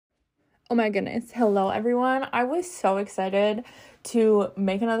Oh my goodness. Hello, everyone. I was so excited to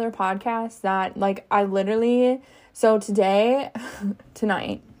make another podcast that, so today,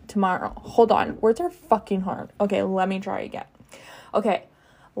 tonight, tomorrow, hold on. Words are fucking hard. Okay, let me try again. Okay,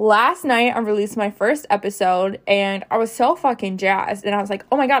 last night I released my first episode and I was so fucking jazzed and I was like,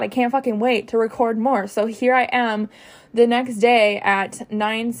 oh my god, I can't fucking wait to record more. So here I am the next day at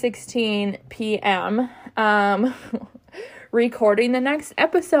 9:16 p.m. recording the next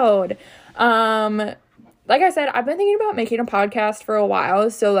episode. Like I said, I've been thinking about making a podcast for a while,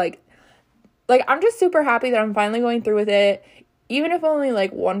 so like I'm just super happy that I'm finally going through with it, even if only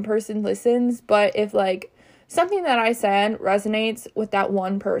one person listens. But if something that I said resonates with that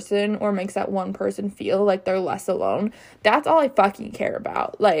one person or makes that one person feel like they're less alone, that's all I fucking care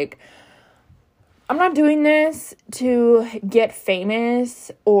about. I'm not doing this to get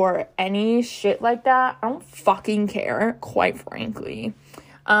famous or any shit like that. I don't fucking care, quite frankly.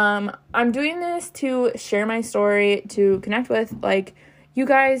 I'm doing this to share my story, to connect with, you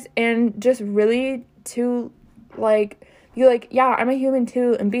guys, and just really to, be yeah, I'm a human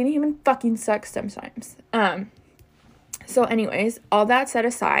too, and being a human fucking sucks sometimes. So anyways, all that set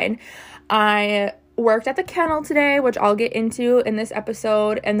aside, I worked at the kennel today, which I'll get into in this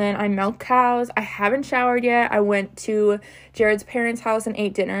episode, and then I milked cows. I haven't showered yet. I went to Jared's parents' house and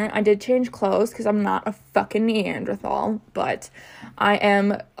ate dinner. I did change clothes because I'm not a fucking Neanderthal, but I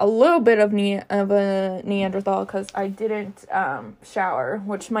am a little bit of a Neanderthal because I didn't shower,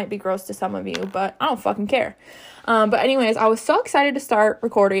 which might be gross to some of you, but I don't fucking care. But anyways, I was so excited to start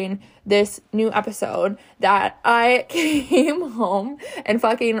recording this new episode that I came home and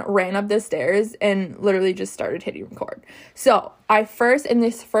fucking ran up the stairs and literally just started hitting record. So in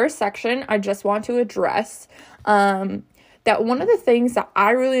this first section, I just want to address that one of the things that I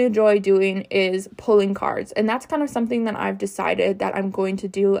really enjoy doing is pulling cards. And that's kind of something that I've decided that I'm going to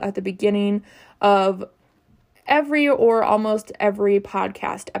do at the beginning of every or almost every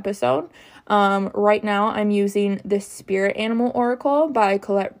podcast episode. Right now I'm using the Spirit Animal Oracle by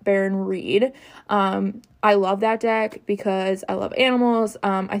Colette Baron Reed. I love that deck because I love animals.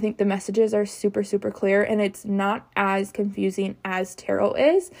 I think the messages are super, super clear and it's not as confusing as tarot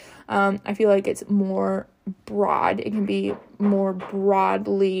is. I feel like it's more broad. It can be more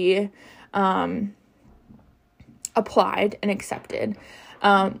broadly, applied and accepted.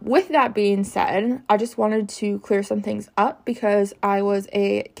 With that being said, I just wanted to clear some things up because I was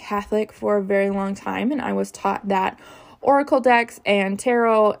a Catholic for a very long time and I was taught that oracle decks and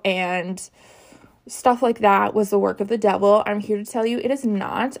tarot and stuff like that was the work of the devil. I'm here to tell you it is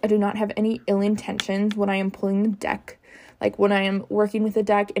not. I do not have any ill intentions when I am pulling the deck. When I am working with the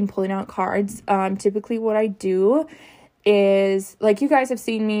deck and pulling out cards, typically what I do is, you guys have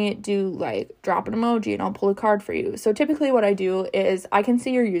seen me do, drop an emoji and I'll pull a card for you. So typically what I do is I can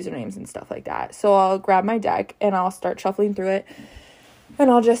see your usernames and stuff like that. So I'll grab my deck and I'll start shuffling through it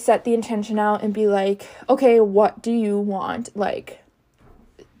and I'll just set the intention out and be like, okay, what do you want?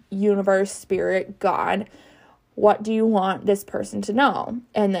 Universe, spirit, God, what do you want this person to know?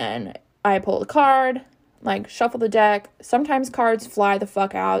 And then I pull the card, shuffle the deck. Sometimes cards fly the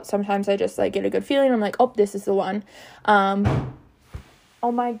fuck out. Sometimes I just, get a good feeling. I'm like, oh, this is the one. Oh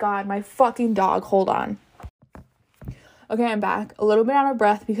my god, my fucking dog. Hold on. Okay, I'm back. A little bit out of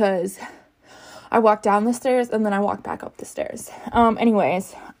breath because I walked down the stairs and then I walked back up the stairs.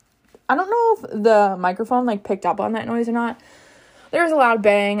 Anyways, I don't know if the microphone, picked up on that noise or not. There was a loud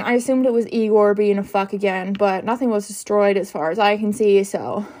bang. I assumed it was Igor being a fuck again, but nothing was destroyed as far as I can see,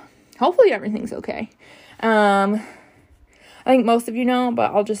 so hopefully everything's okay. I think most of you know,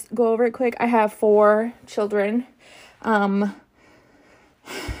 but I'll just go over it quick. I have 4 children,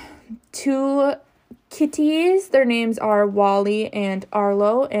 2 kitties. Their names are Wally and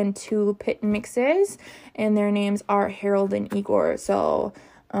Arlo, and 2 pit mixes, and their names are Harold and Igor. So,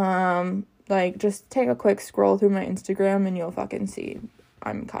 just take a quick scroll through my Instagram and you'll fucking see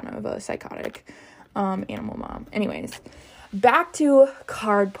I'm kind of a psychotic, animal mom. Anyways, back to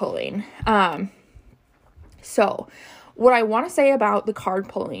card pulling. So, what I want to say about the card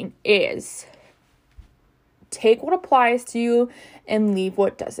pulling is take what applies to you and leave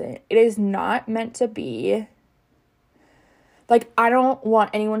what doesn't. It is not meant to be, I don't want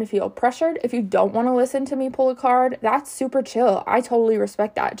anyone to feel pressured. If you don't want to listen to me pull a card, that's super chill. I totally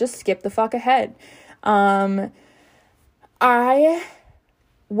respect that. Just skip the fuck ahead. When I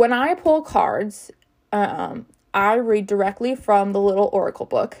pull cards, I read directly from the little oracle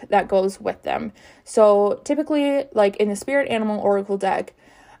book that goes with them. So typically, in the Spirit Animal Oracle deck,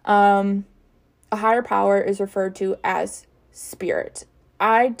 a higher power is referred to as spirit.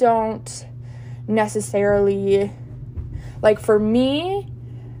 I don't necessarily, for me,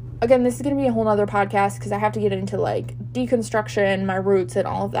 again, this is going to be a whole nother podcast because I have to get into, like, deconstruction, my roots, and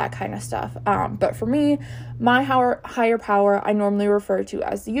all of that kind of stuff. But for me, my higher power, I normally refer to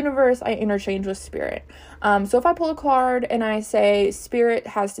as the universe. I interchange with spirit. So if I pull a card and I say spirit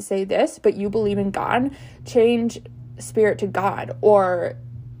has to say this, but you believe in God, change spirit to God, or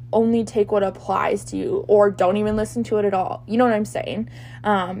only take what applies to you, or don't even listen to it at all. You know what I'm saying?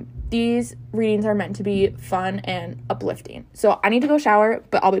 These readings are meant to be fun and uplifting. So I need to go shower,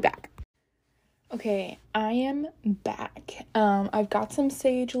 but I'll be back. Okay, I am back. I've got some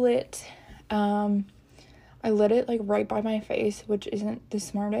sage lit. I lit it, like, right by my face, which isn't the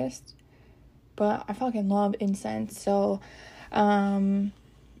smartest, but I fucking love incense. So,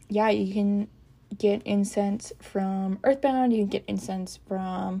 yeah, you can get incense from Earthbound. You can get incense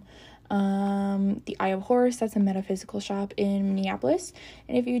from the Eye of Horus. That's a metaphysical shop in Minneapolis.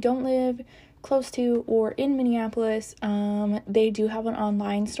 And if you don't live close to or in Minneapolis, they do have an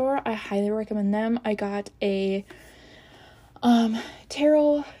online store. I highly recommend them. I got a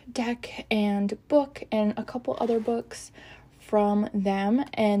tarot deck and book and a couple other books from them,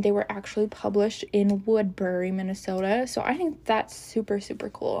 and they were actually published in Woodbury, Minnesota. So I think that's super, super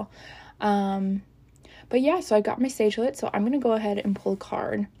cool. But yeah, so I got my sage lit, so I'm gonna go ahead and pull a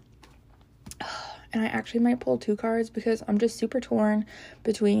card. And I actually might pull 2 cards because I'm just super torn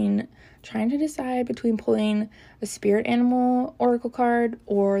between trying to decide between pulling a spirit animal oracle card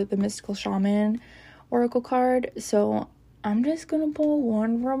or the mystical shaman oracle card. So I'm just gonna pull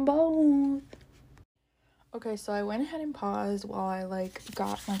one from both. Okay, so I went ahead and paused while I, like,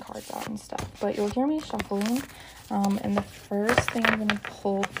 got my cards out and stuff, but you'll hear me shuffling. And the first thing I'm gonna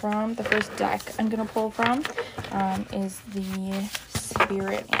pull from, the first deck I'm gonna pull from, is the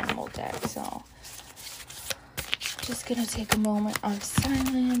spirit animal deck. So just gonna take a moment of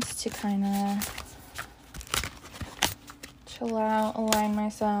silence to kind of chill out, align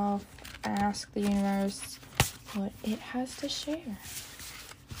myself, ask the universe what it has to share.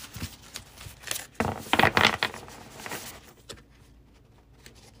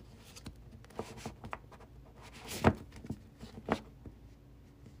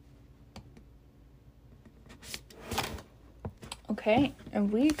 Okay,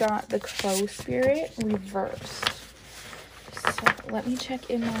 and we got the crow spirit reversed. So let me check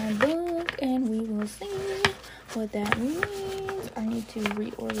in my book and we will see what that means. I need to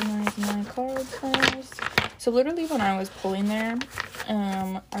reorganize my cards first. So literally when I was pulling there,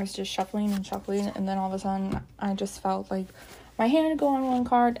 I was just shuffling and then all of a sudden I just felt like my hand would go on one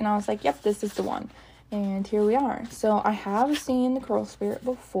card and I was like, yep, this is the one. And here we are. So I have seen the crow spirit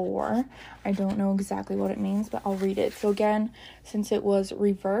before. I don't know exactly what it means, but I'll read it. So again, since it was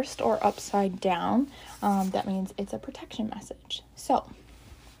reversed or upside down, that means it's a protection message. So,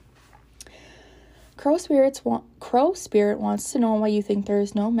 Crow spirit wants to know why you think there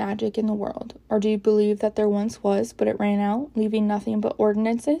is no magic in the world. Or do you believe that there once was, but it ran out, leaving nothing but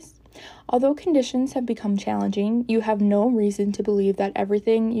ordinances? Although conditions have become challenging, you have no reason to believe that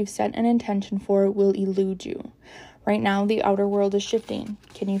everything you've set an intention for will elude you. Right now, the outer world is shifting.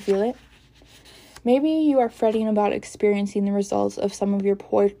 Can you feel it? Maybe you are fretting about experiencing the results of some of your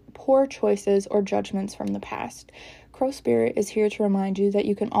poor choices or judgments from the past. Crow Spirit is here to remind you that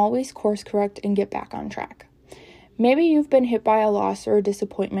you can always course correct and get back on track. Maybe you've been hit by a loss or a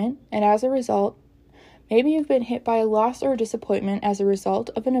disappointment, and as a result, of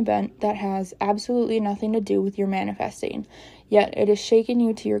an event that has absolutely nothing to do with your manifesting, yet it has shaken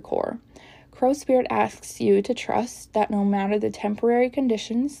you to your core. Crow Spirit asks you to trust that no matter the temporary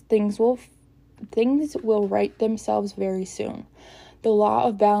conditions, things will right themselves very soon. The law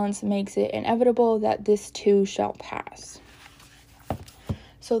of balance makes it inevitable that this too shall pass.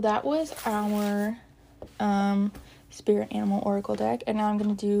 So that was our Spirit Animal Oracle deck, and now I'm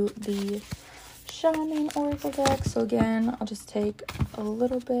going to do the Shaman Oracle deck. So again, I'll just take a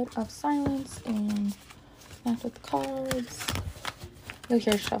little bit of silence and connect with the cards. You'll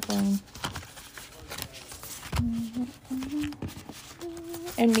hear shuffling.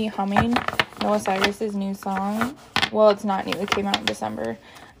 And me humming Noah Cyrus's new song. Well, it's not new. It came out in December.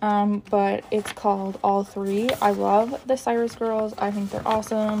 But it's called All Three. I love the Cyrus girls. I think they're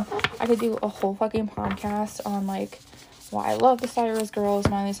awesome. I could do a whole fucking podcast on, like, why I love the Cyrus girls,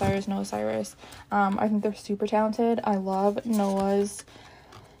 Miley Cyrus, Noah Cyrus. I think they're super talented. I love Noah's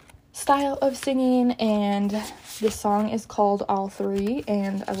style of singing, and this song is called All Three,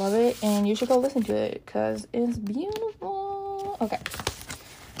 and I love it, and you should go listen to it, because it's beautiful. Okay.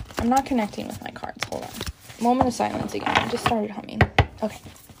 I'm not connecting with my cards. Hold on. Moment of silence again. I just started humming. Okay.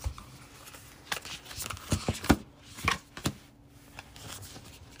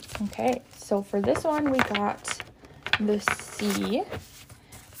 Okay, so for this one, we got the Sea,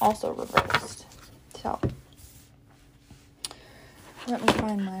 also reversed. So, let me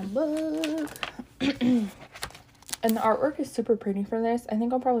find my book. And the artwork is super pretty for this. I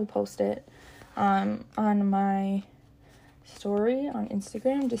think I'll probably post it on my story on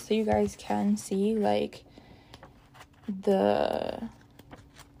Instagram, just so you guys can see, like, the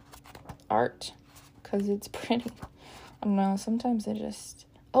art, because it's pretty. I don't know, sometimes I just...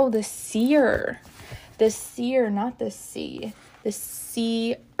 Oh, the seer, not the sea. The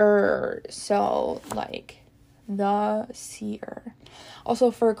seer. So, like, the seer.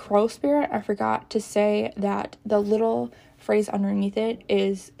 Also, for crow spirit, I forgot to say that the little phrase underneath it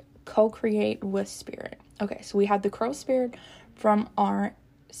is co-create with spirit. Okay, so we had the crow spirit from our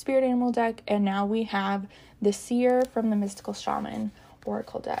spirit animal deck, and now we have the seer from the Mystical Shaman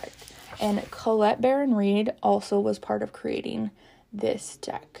Oracle deck. And Colette Baron Reed also was part of creating this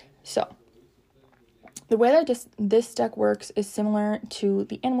deck. So, the way that this deck works is similar to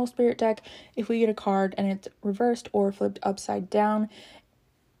the Animal Spirit deck. If we get a card and it's reversed or flipped upside down,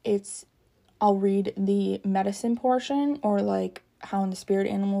 I'll read the medicine portion, or like how in the Spirit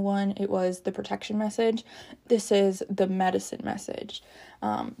Animal one, it was the protection message. This is the medicine message.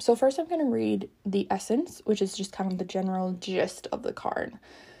 So first I'm going to read the essence, which is just kind of the general gist of the card.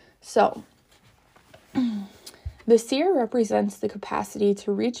 So, the seer represents the capacity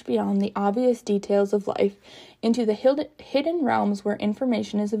to reach beyond the obvious details of life into the hidden realms where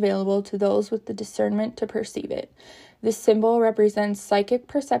information is available to those with the discernment to perceive it. This symbol represents psychic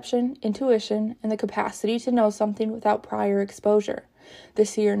perception, intuition, and the capacity to know something without prior exposure. The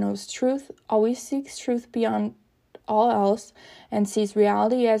seer knows truth, always seeks truth beyond all else, and sees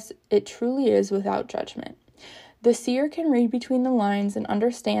reality as it truly is without judgment. The seer can read between the lines and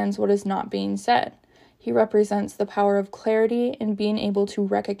understands what is not being said. He represents the power of clarity and being able to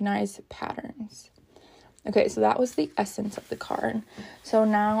recognize patterns. Okay, so that was the essence of the card. So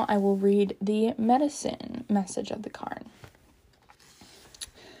now I will read the medicine message of the card.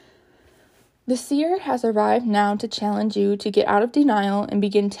 The seer has arrived now to challenge you to get out of denial and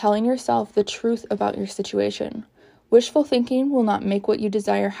begin telling yourself the truth about your situation. Wishful thinking will not make what you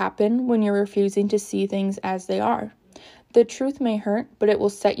desire happen when you're refusing to see things as they are. The truth may hurt, but it will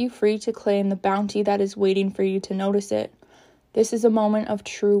set you free to claim the bounty that is waiting for you to notice it. This is a moment of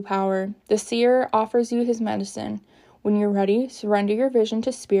true power. The seer offers you his medicine. When you're ready, surrender your vision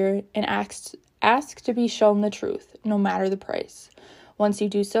to spirit and ask to be shown the truth, no matter the price. Once you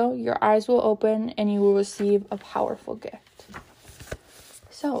do so, your eyes will open and you will receive a powerful gift.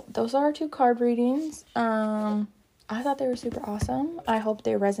 So, those are our 2 card readings. I thought they were super awesome. I hope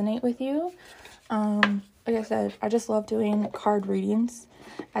they resonate with you. Like I said, I just love doing card readings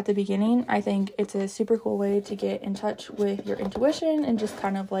at the beginning. I think it's a super cool way to get in touch with your intuition and just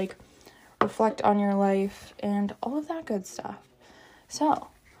kind of like reflect on your life and all of that good stuff. So,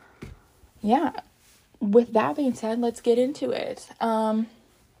 yeah, with that being said, let's get into it.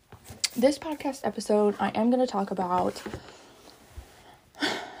 This podcast episode, I am going to talk about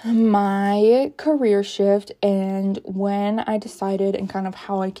my career shift and when I decided and kind of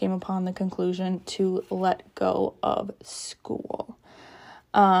how I came upon the conclusion to let go of school.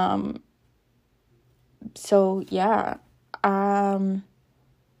 So yeah, I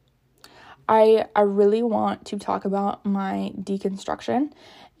really want to talk about my deconstruction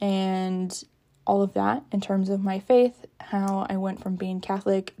and all of that in terms of my faith, how I went from being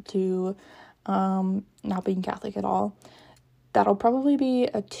Catholic to not being Catholic at all. That'll probably be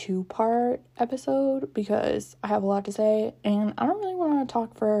a 2-part episode because I have a lot to say and I don't really want to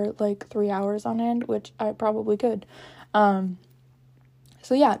talk for like 3 hours on end, which I probably could. So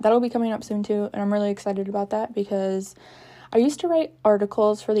yeah, that'll be coming up soon too, and I'm really excited about that because I used to write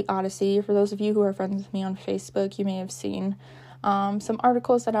articles for the Odyssey. For those of you who are friends with me on Facebook, you may have seen some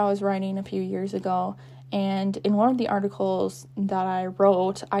articles that I was writing a few years ago, and in one of the articles that I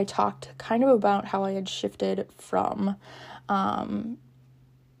wrote, I talked kind of about how I had shifted from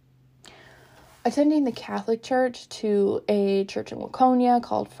attending the Catholic Church to a church in Laconia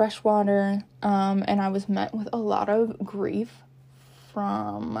called Freshwater, and I was met with a lot of grief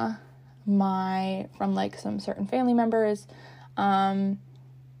from like some certain family members, and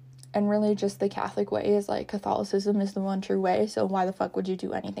really just the Catholic way is like Catholicism is the one true way, so why the fuck would you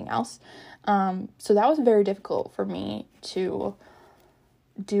do anything else? So that was very difficult for me to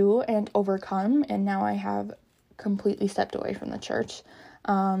do and overcome, and now I have completely stepped away from the church.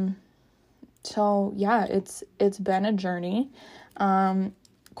 So yeah, it's been a journey.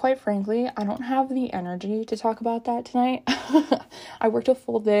 Quite frankly, I don't have the energy to talk about that tonight. I worked a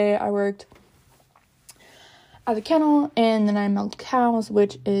full day. I worked has a kennel, and then I milked cows,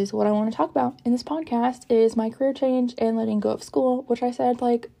 which is what I want to talk about in this podcast, is my career change and letting go of school, which I said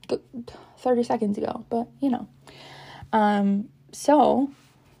like 30 seconds ago, but so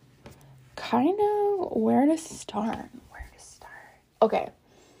kind of where to start. Okay,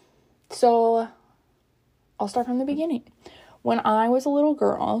 so I'll start from the beginning. When I was a little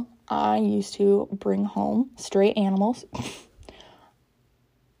girl, I used to bring home stray animals.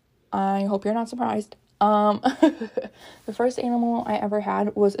 I hope you're not surprised. The first animal I ever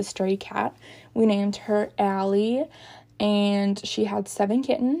had was a stray cat. We named her Allie, and she had 7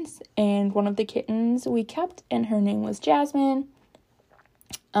 kittens, and one of the kittens we kept, and her name was Jasmine.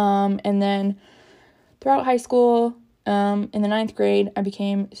 And then throughout high school, in the 9th grade, I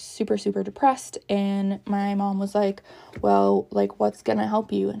became super, super depressed, and my mom was like, well, like, what's gonna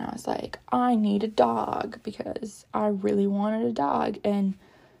help you? And I was like, I need a dog, because I really wanted a dog. And,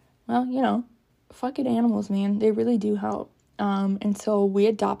 well, fucking animals, man, they really do help. And so we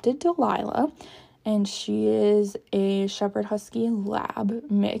adopted Delilah, and she is a Shepherd Husky Lab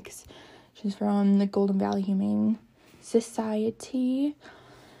mix. She's from the Golden Valley Humane Society.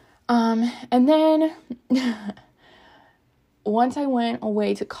 And then once I went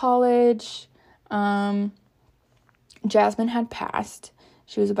away to college, Jasmine had passed.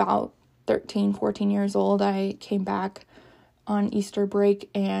 She was about 13, 14 years old. I came back on Easter break,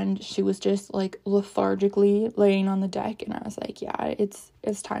 and she was just like lethargically laying on the deck, and I was like, yeah, it's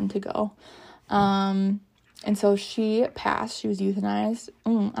time to go. And so she passed. She was euthanized. I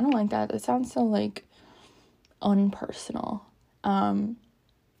don't like that. It sounds so like unpersonal.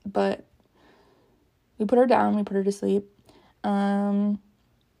 But we put her down, we put her to sleep. And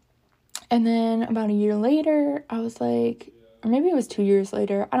then about a year later, I was like, or maybe it was 2 years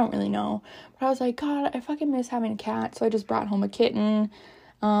later, I don't really know, but I was like, God, I fucking miss having a cat. So I just brought home a kitten,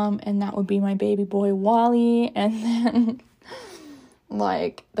 and that would be my baby boy Wally. And then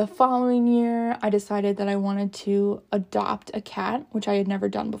like the following year, I decided that I wanted to adopt a cat, which I had never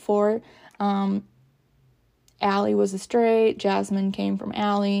done before. Allie was a stray, Jasmine came from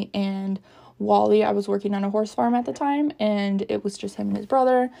Allie, and Wally, I was working on a horse farm at the time, and it was just him and his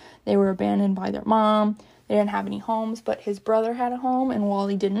brother. They were abandoned by their mom. They didn't have any homes, but his brother had a home, and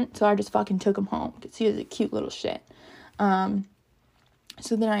Wally didn't, so I just fucking took him home, because he was a cute little shit. So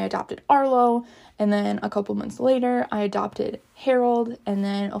then I adopted Arlo, and then a couple months later, I adopted Harold, and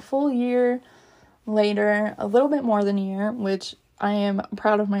then a full year later, a little bit more than a year, which I am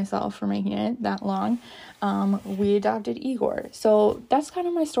proud of myself for making it that long, we adopted Igor. So that's kind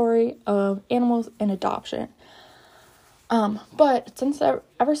of my story of animals and adoption. But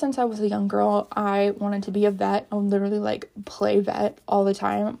ever since I was a young girl, I wanted to be a vet. I would literally like play vet all the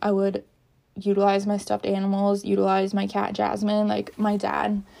time. I would utilize my stuffed animals, utilize my cat Jasmine. Like, my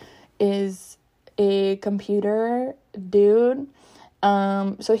dad is a computer dude.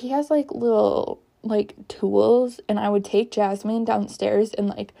 So he has like little like tools, and I would take Jasmine downstairs and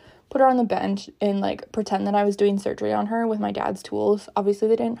like put her on the bench and like pretend that I was doing surgery on her with my dad's tools. Obviously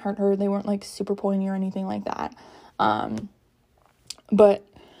they didn't hurt her. They weren't like super pointy or anything like that. But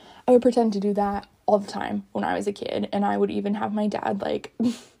I would pretend to do that all the time when I was a kid, and I would even have my dad like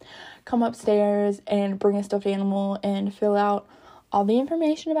come upstairs and bring a stuffed animal and fill out all the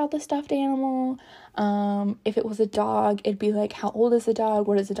information about the stuffed animal. If it was a dog, it'd be like, how old is the dog?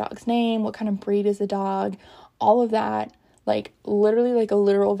 What is the dog's name? What kind of breed is the dog? All of that, like literally like a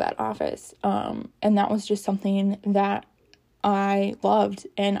literal vet office. And that was just something that I loved,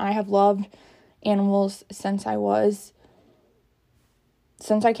 and I have loved animals since I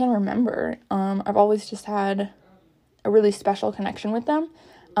can remember. I've always just had a really special connection with them.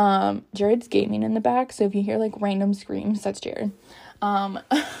 Jared's gaming in the back, so if you hear like random screams, that's Jared.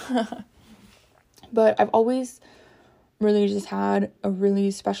 But I've always really just had a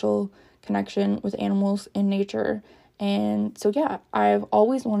really special connection with animals and nature. And so yeah, I've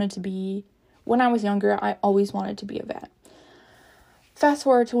always wanted to be, when I was younger, I always wanted to be a vet. Fast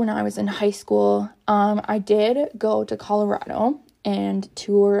forward to when I was in high school, I did go to Colorado and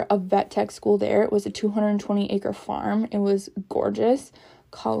tour a vet tech school there. It was a 220-acre farm. It was gorgeous.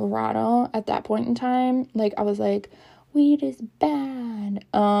 Colorado at that point in time, like, I was like, weed is bad.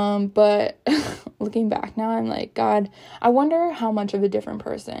 But looking back now, I'm like, God, I wonder how much of a different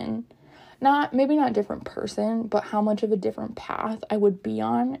person, maybe not different person, but how much of a different path I would be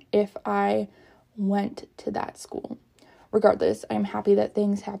on if I went to that school. Regardless, I'm happy that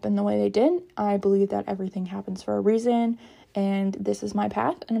things happened the way they did. I believe that everything happens for a reason, and this is my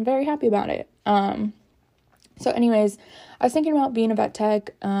path, and I'm very happy about it. So anyways, I was thinking about being a vet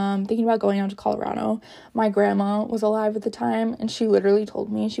tech, thinking about going out to Colorado. My grandma was alive at the time, and she literally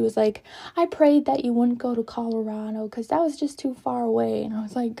told me, she was like, I prayed that you wouldn't go to Colorado because that was just too far away. And I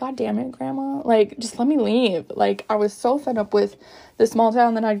was like, God damn it, grandma. Like, just let me leave. Like, I was so fed up with the small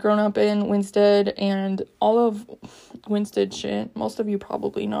town that I'd grown up in, Winsted, and all of Winsted shit. Most of you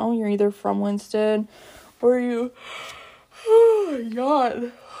probably know. You're either from Winsted or you... Oh, my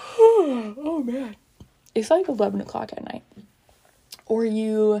God. Oh, man. It's like 11 o'clock at night. Or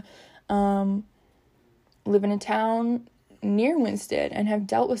you live in a town near Winsted and have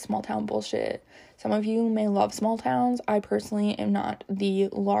dealt with small town bullshit. Some of you may love small towns. I personally am not the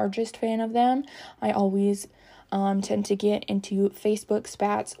largest fan of them. I always tend to get into Facebook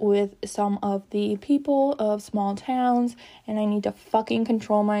spats with some of the people of small towns, and I need to fucking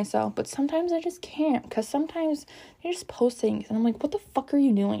control myself. But sometimes I just can't, because sometimes they just post things, and I'm like, what the fuck are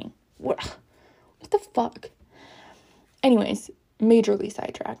you doing? What the fuck? Anyways, majorly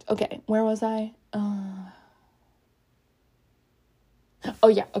sidetracked. Okay, where was I? Oh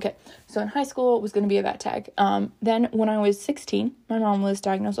yeah, okay. So in high school, was going to be a vet tech. Then when I was 16, my mom was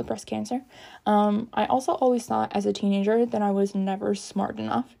diagnosed with breast cancer. I also always thought as a teenager that I was never smart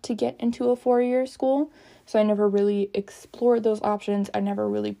enough to get into a 4-year school. So I never really explored those options. I never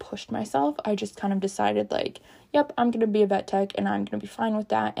really pushed myself. I just kind of decided like, yep, I'm going to be a vet tech and I'm going to be fine with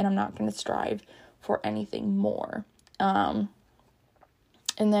that. And I'm not going to strive for anything more. And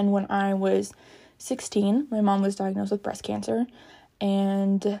then when I was 16, my mom was diagnosed with breast cancer.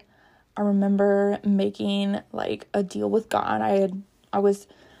 And I remember making like a deal with God. I was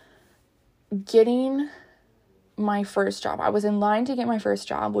getting my first job. I was in line to get my first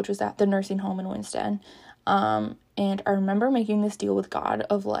job, which was at the nursing home in Winston. And I remember making this deal with God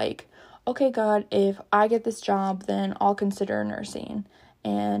of like, okay, God, if I get this job, then I'll consider nursing.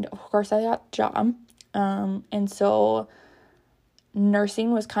 And of course I got the job. And so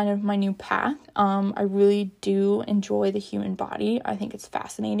nursing was kind of my new path. I really do enjoy the human body. I think it's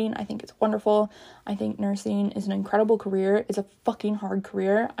fascinating. I think it's wonderful. I think nursing is an incredible career. It's a fucking hard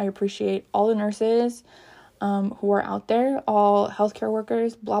career. I appreciate all the nurses who are out there, all healthcare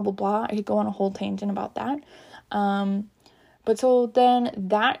workers, blah, blah, blah. I could go on a whole tangent about that. But so then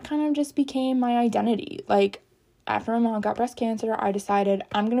that kind of just became my identity. Like, after my mom got breast cancer, I decided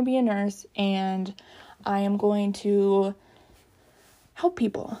I'm going to be a nurse and I am going to help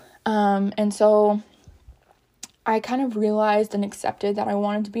people. And so I kind of realized and accepted that I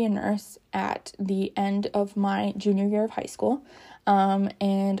wanted to be a nurse at the end of my junior year of high school.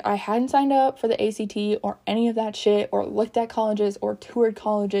 And I hadn't signed up for the ACT or any of that shit, or looked at colleges or toured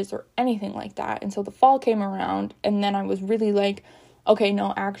colleges or anything like that. And so the fall came around, and then I was really like, okay,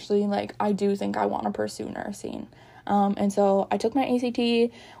 no, actually, like, I do think I want to pursue nursing. And so I took my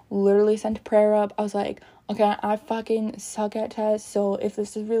ACT, literally sent a prayer up. I was like, okay, I fucking suck at tests, so if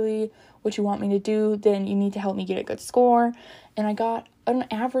this is really what you want me to do, then you need to help me get a good score. And I got an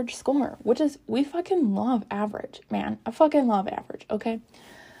average score, which is, we fucking love average, man. I fucking love average, okay?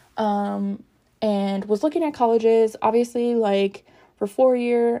 And was looking at colleges, obviously, like, for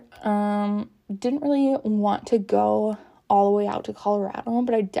 4-year, didn't really want to go all the way out to Colorado,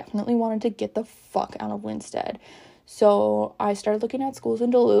 but I definitely wanted to get the fuck out of Winsted. So I started looking at schools in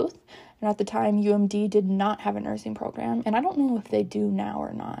Duluth, and at the time, UMD did not have a nursing program, and I don't know if they do now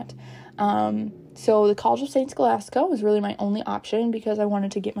or not. So the College of St. Scholastica was really my only option because I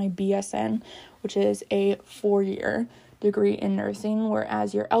wanted to get my BSN, which is a 4-year degree in nursing,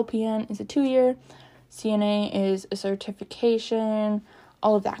 whereas your LPN is a 2-year, CNA is a certification,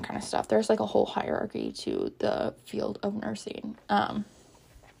 all of that kind of stuff. There's like a whole hierarchy to the field of nursing.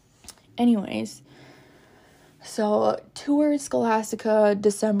 Anyways, so toured Scholastica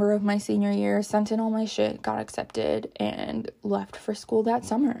December of my senior year, sent in all my shit, got accepted, and left for school that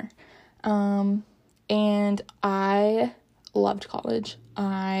summer. And I loved college.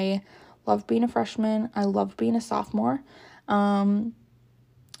 I loved being a freshman. I loved being a sophomore. Kind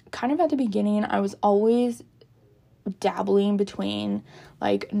of at the beginning, I was always dabbling between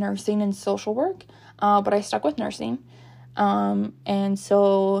like nursing and social work, but I stuck with nursing. And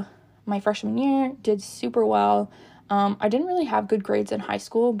so my freshman year did super well. I didn't really have good grades in high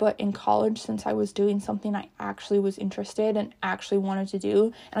school, but in college, since I was doing something I actually was interested and actually wanted to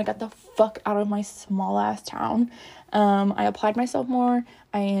do, and I got the fuck out of my small ass town, I applied myself more.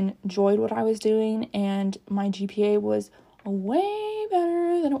 I enjoyed what I was doing, and my GPA was way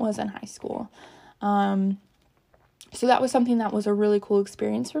better than it was in high school. So that was something that was a really cool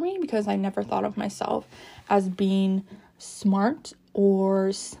experience for me, because I never thought of myself as being smart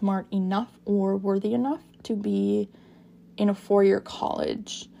or smart enough or worthy enough to be in a 4-year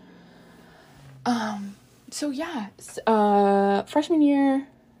college. So yeah, freshman year,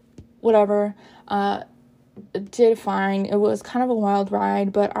 whatever, did fine. It was kind of a wild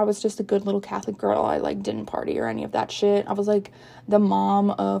ride, but I was just a good little Catholic girl. I, like, didn't party or any of that shit. I was, like, the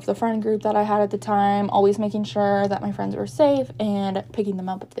mom of the friend group that I had at the time, always making sure that my friends were safe and picking them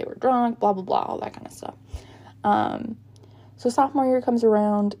up if they were drunk, blah, blah, blah, all that kind of stuff. So sophomore year comes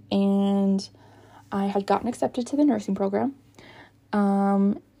around, and I had gotten accepted to the nursing program.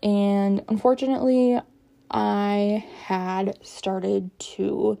 And unfortunately, I had started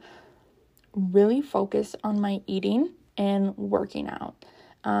to really focus on my eating and working out.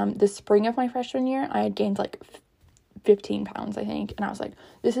 The spring of my freshman year, I had gained like 15 pounds, I think. And I was like,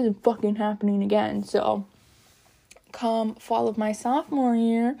 this isn't fucking happening again. So come fall of my sophomore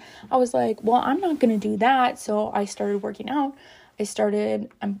year, I was like, well, I'm not going to do that. So I started working out.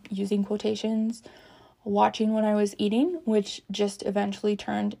 I'm using quotations, watching what I was eating, which just eventually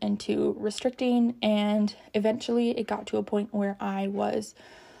turned into restricting. And eventually it got to a point where I was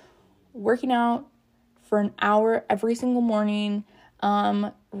working out for an hour every single morning,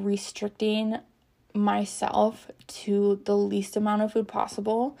 restricting myself to the least amount of food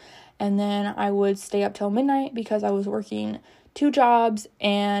possible. And then I would stay up till midnight because I was working 2 jobs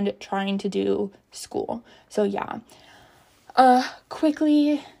and trying to do school. So yeah,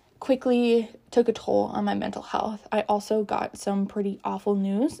 quickly took a toll on my mental health. I also got some pretty awful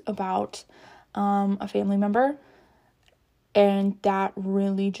news about a family member, and that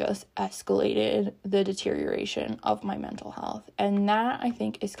really just escalated the deterioration of my mental health. And that, I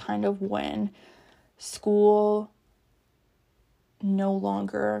think, is kind of when school no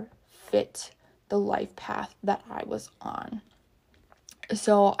longer fit the life path that I was on.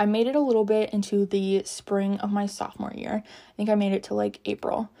 So I made it a little bit into the spring of my sophomore year. I think I made it to like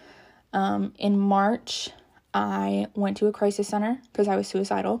April. In March, I went to a crisis center because I was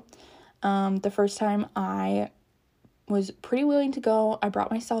suicidal. The first time I was pretty willing to go, I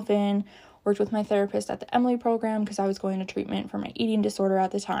brought myself in, worked with my therapist at the Emily program because I was going to treatment for my eating disorder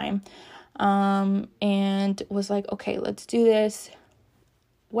at the time, and was like, okay, let's do this.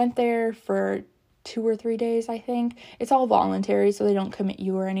 Went there for 2 or 3 days, I think. It's all voluntary, so they don't commit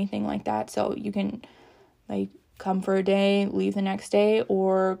you or anything like that, so you can, like, come for a day, leave the next day,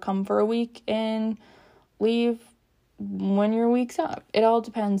 or come for a week and leave when your week's up. It all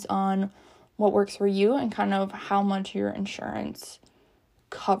depends on what works for you and kind of how much your insurance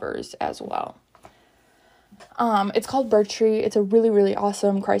covers as well. It's called Birch Tree. It's a really, really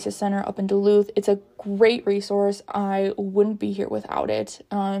awesome crisis center up in Duluth. It's a great resource. I wouldn't be here without it.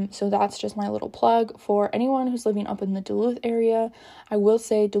 So that's just my little plug for anyone who's living up in the Duluth area. I will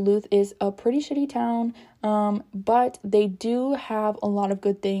say Duluth is a pretty shitty town, but they do have a lot of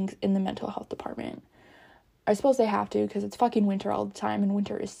good things in the mental health department. I suppose they have to because it's fucking winter all the time, and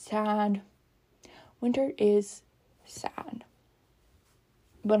winter is sad. Winter is sad.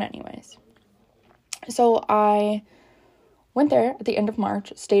 But anyways, so I went there at the end of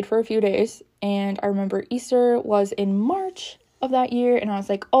March, stayed for a few days, and I remember Easter was in March of that year, and I was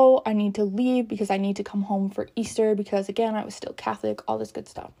like, oh, I need to leave because I need to come home for Easter because, again, I was still Catholic, all this good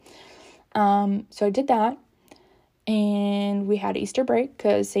stuff. So I did that, and we had Easter break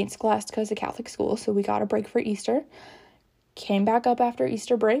because St. Scholastica is a Catholic school, so we got a break for Easter. Came back up after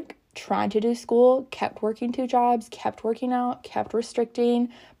Easter break, tried to do school, kept working 2 jobs, kept working out, kept restricting,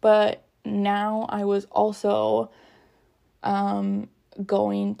 but now I was also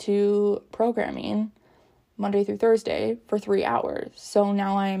going to programming Monday through Thursday for 3 hours. So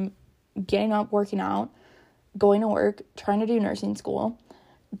now I'm getting up, working out, going to work, trying to do nursing school,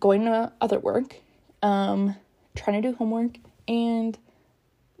 going to other work, trying to do homework, and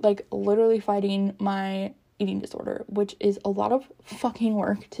like literally fighting my eating disorder, which is a lot of fucking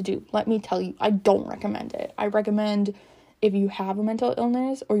work to do. Let me tell you, I don't recommend it. I recommend if you have a mental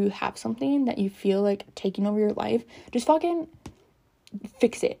illness or you have something that you feel like taking over your life, just fucking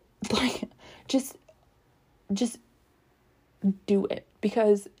fix it. Like, just do it,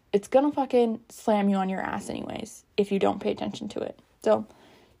 because it's gonna fucking slam you on your ass anyways if you don't pay attention to it. So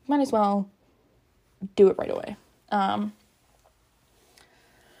you might as well do it right away.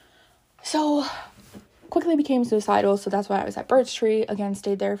 So quickly became suicidal, so that's why I was at Birch Tree. Again,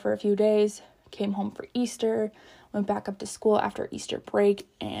 stayed there for a few days, came home for Easter, went back up to school after Easter break,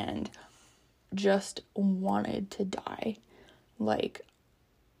 and just wanted to die. Like,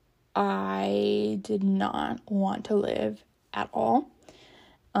 I did not want to live at all.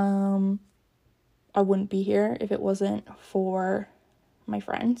 I wouldn't be here if it wasn't for my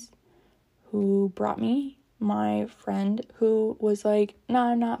friends who brought me. My friend who was like, no,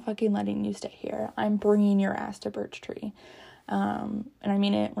 I'm not fucking letting you stay here. I'm bringing your ass to Birch Tree. And I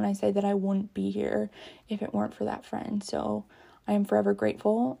mean it when I say that I wouldn't be here if it weren't for that friend. So I am forever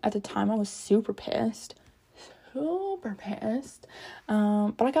grateful. At the time, I was super pissed. But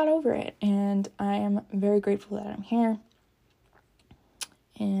I got over it, and I am very grateful that I'm here.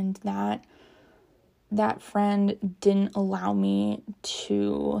 And that friend didn't allow me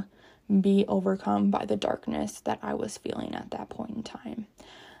to be overcome by the darkness that I was feeling at that point in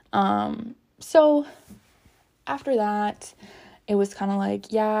time. So after that, it was kind of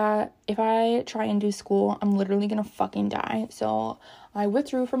like, yeah, if I try and do school, I'm literally gonna fucking die. So I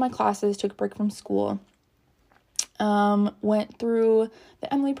withdrew from my classes, took a break from school, went through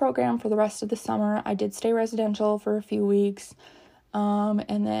the Emily program for the rest of the summer. I did stay residential for a few weeks,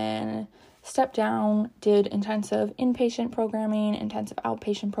 and then stepped down, did intensive inpatient programming, intensive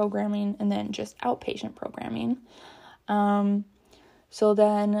outpatient programming, and then just outpatient programming. So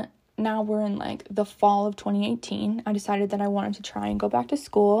then now we're in like the fall of 2018. I decided that I wanted to try and go back to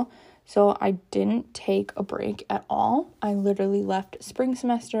school. So I didn't take a break at all. I literally left spring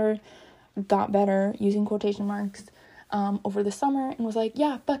semester, got better, using quotation marks, over the summer, and was like,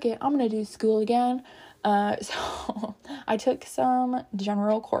 yeah, fuck it, I'm gonna do school again. So I took some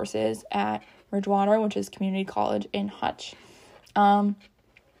general courses at Ridgewater, which is community college in Hutch. And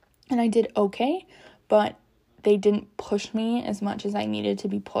I did okay, but they didn't push me as much as I needed to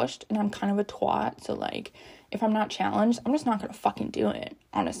be pushed, and I'm kind of a twat, so like, if I'm not challenged, I'm just not gonna fucking do it,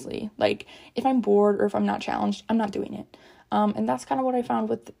 honestly. Like, if I'm bored or if I'm not challenged, I'm not doing it. And that's kind of what I found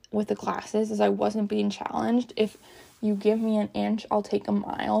with the classes, is I wasn't being challenged. If you give me an inch, I'll take a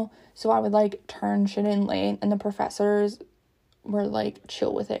mile. So I would like turn shit in late, and the professors were like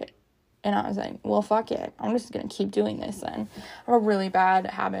chill with it. And I was like, well, fuck it. I'm just going to keep doing this then. I have a really bad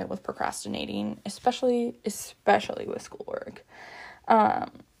habit with procrastinating, especially with schoolwork.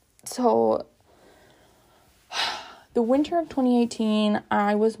 So the winter of 2018,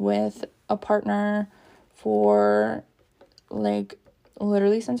 I was with a partner for like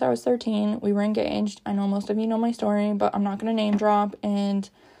literally since I was 13. We were engaged. I know most of you know my story, but I'm not going to name drop, and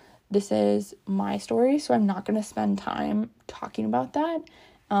this is my story, so I'm not going to spend time talking about that,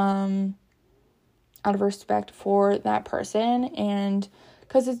 out of respect for that person, and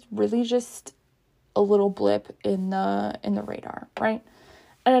because it's really just a little blip in the radar, right?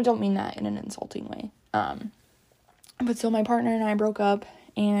 And I don't mean that in an insulting way. But so my partner and I broke up,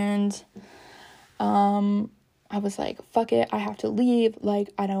 and I was like, fuck it, I have to leave.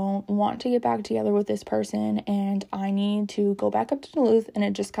 Like, I don't want to get back together with this person, and I need to go back up to Duluth. And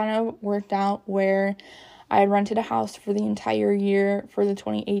it just kind of worked out where I had rented a house for the entire year for the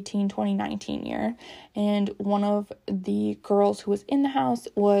 2018-2019 year. And one of the girls who was in the house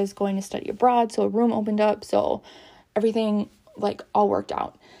was going to study abroad, so a room opened up. So everything, like, all worked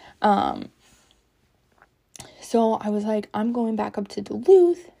out. So I was like, I'm going back up to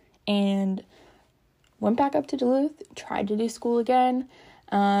Duluth, and went back up to Duluth, tried to do school again,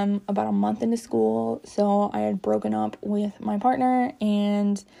 about a month into school. So I had broken up with my partner,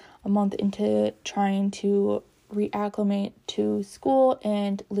 and a month into trying to reacclimate to school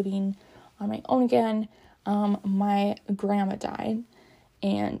and living on my own again, my grandma died,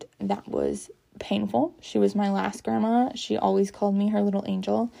 and that was painful. She was my last grandma. She always called me her little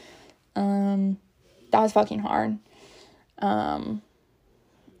angel. That was fucking hard.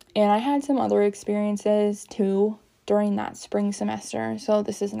 And I had some other experiences too during that spring semester. So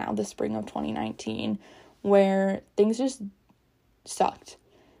this is now the spring of 2019, where things just sucked.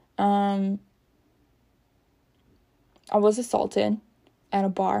 I was assaulted at a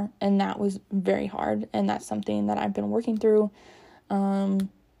bar, and that was very hard. And that's something that I've been working through. And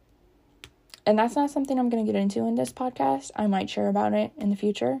that's not something I'm going to get into in this podcast. I might share about it in the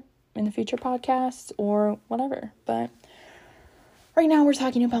future podcasts or whatever. But right now we're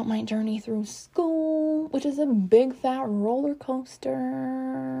talking about my journey through school, which is a big fat roller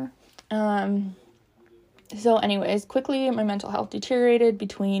coaster. So anyways, quickly my mental health deteriorated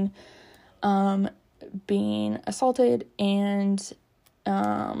between being assaulted and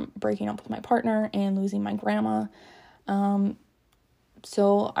breaking up with my partner and losing my grandma.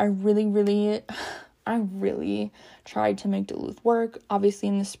 So I really tried to make Duluth work. Obviously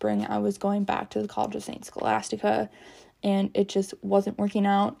in the spring I was going back to the College of St. Scholastica, and it just wasn't working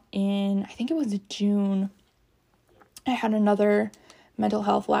out. In, I think it was June, I had another mental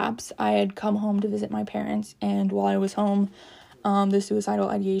health lapse. I had come home to visit my parents, and while I was home, the suicidal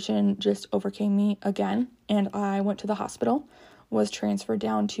ideation just overcame me again, and I went to the hospital, was transferred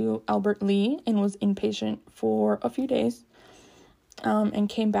down to Albert Lee, and was inpatient for a few days, and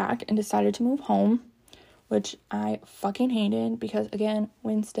came back and decided to move home, which I fucking hated because, again,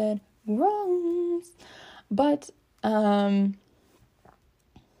 Winstead gross. But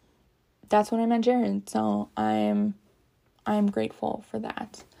that's when I met Jared. So I'm grateful for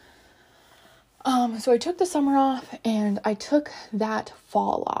that. So I took the summer off and I took that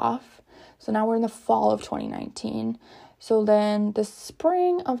fall off. So now we're in the fall of 2019. So then the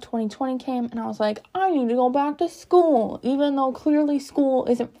spring of 2020 came and I was like, I need to go back to school, even though clearly school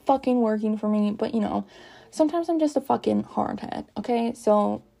isn't fucking working for me. But, sometimes I'm just a fucking hardhead, okay?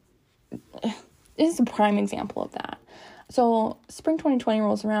 So this is a prime example of that. So spring 2020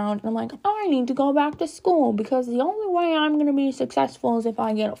 rolls around and I'm like, I need to go back to school because the only way I'm going to be successful is if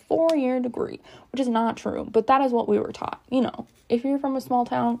I get a 4-year degree, which is not true, but that is what we were taught. If you're from a small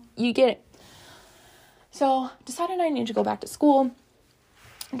town, you get it. So decided I need to go back to school.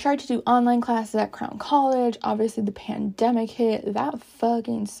 I tried to do online classes at Crown College. Obviously the pandemic hit. That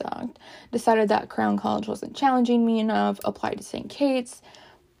fucking sucked. Decided that Crown College wasn't challenging me enough. Applied to St. Kate's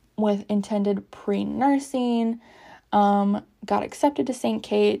with intended pre-nursing. Got accepted to St.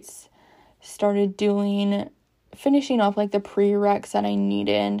 Kate's, started finishing up like the prereqs that I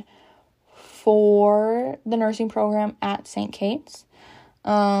needed for the nursing program at St. Kate's.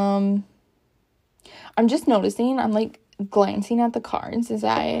 I'm just noticing, I'm like glancing at the cards as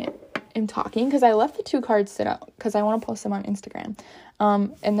I am talking, because I left the 2 cards sit out because I want to post them on Instagram.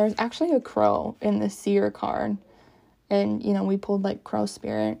 And there's actually a crow in the seer card. And, we pulled like crow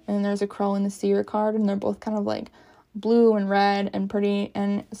spirit, and there's a crow in the seer card, and they're both kind of like blue and red and pretty,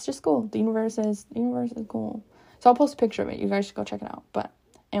 and it's just cool. The universe is cool. So I'll post a picture of it. You guys should go check it out. But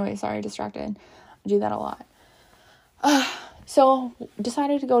anyway, sorry, distracted. I do that a lot. So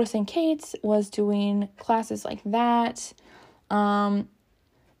decided to go to St. Kate's, was doing classes like that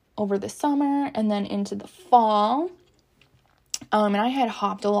over the summer and then into the fall. And I had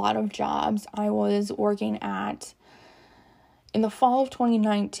hopped a lot of jobs. I was working in the fall of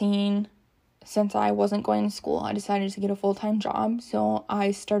 2019, since I wasn't going to school, I decided to get a full-time job. So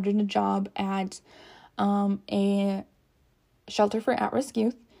I started a job at a shelter for at-risk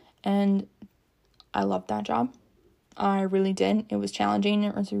youth, and I loved that job. I really did. It was challenging.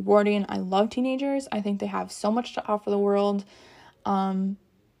 It was rewarding. I love teenagers. I think they have so much to offer the world. And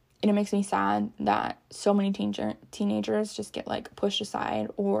it makes me sad that so many teenagers just get like pushed aside,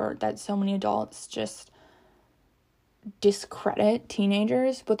 or that so many adults just discredit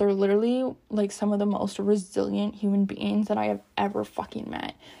teenagers, but they're literally like some of the most resilient human beings that I have ever fucking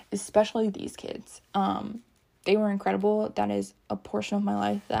met, especially these kids. They were incredible. That is a portion of my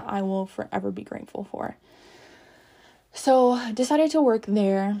life that I will forever be grateful for. So decided to work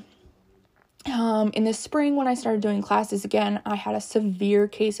there. In the spring, when I started doing classes again, I had a severe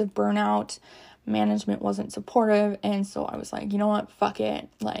case of burnout. Management wasn't supportive, and so I was like, you know what, fuck it,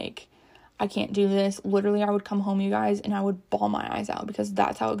 like I can't do this. Literally, I would come home, you guys, and I would bawl my eyes out because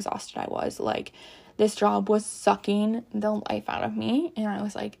that's how exhausted I was. Like, this job was sucking the life out of me, and I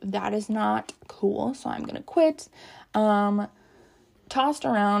was like, that is not cool, so I'm gonna quit. Tossed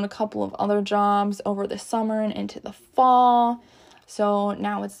around a couple of other jobs over the summer and into the fall. So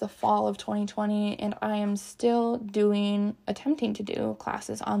now it's the fall of 2020, and I am still attempting to do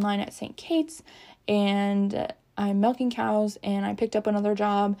classes online at St. Kate's, and I'm milking cows, and I picked up another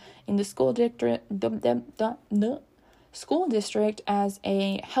job in the school district, as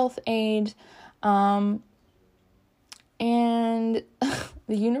a health aide, and the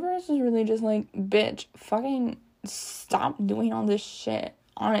universe is really just like, bitch, fucking stop doing all this shit,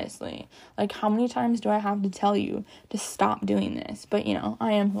 honestly. Like, how many times do I have to tell you to stop doing this? But,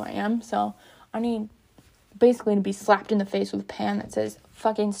 I am who I am, so I need basically to be slapped in the face with a pan that says,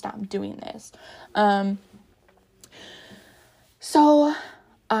 fucking stop doing this. So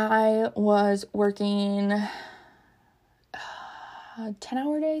I was working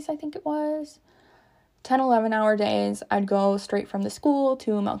 10-hour days, I think it was. 10, 11-hour days. I'd go straight from the school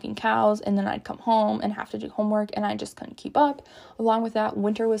to milking cows, and then I'd come home and have to do homework, and I just couldn't keep up. Along with that,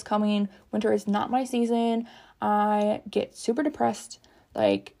 winter was coming. Winter is not my season. I get super depressed.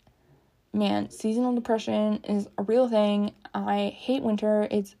 Like, man, seasonal depression is a real thing. I hate winter.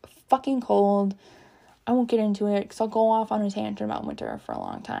 It's fucking cold. I won't get into it because I'll go off on a tangent about winter for a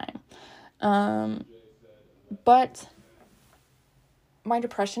long time. But my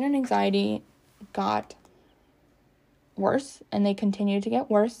depression and anxiety got worse, and they continued to get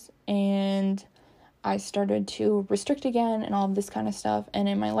worse, and I started to restrict again and all of this kind of stuff. And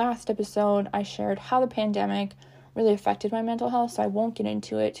in my last episode, I shared how the pandemic really affected my mental health, so I won't get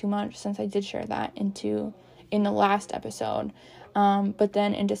into it too much since I did share that in the last episode. But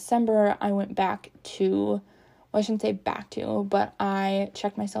then in December, I went back to, well, I shouldn't say back to, but I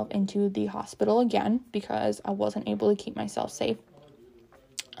checked myself into the hospital again because I wasn't able to keep myself safe.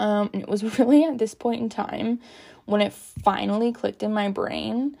 And it was really at this point in time when it finally clicked in my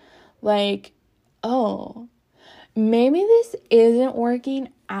brain, Like, oh, maybe this isn't working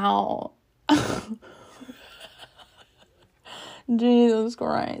out. Jesus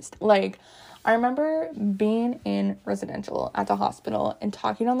Christ. Like, I remember being in residential at the hospital and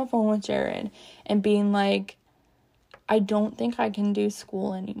talking on the phone with Jared and being like, I don't think I can do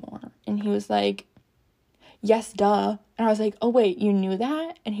school anymore. And he was like, yes, duh. And I was like, oh, wait, you knew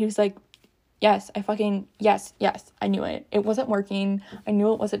that? And he was like, yes, I knew it. It wasn't working. I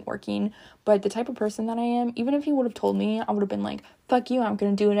knew it wasn't working. But the type of person that I am, even if he would have told me, I would have been like, fuck you, I'm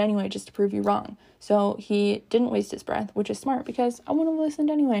going to do it anyway just to prove you wrong. So he didn't waste his breath, which is smart because I would have listened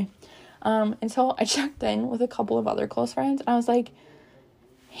anyway. And so I checked in with a couple of other close friends and I was like,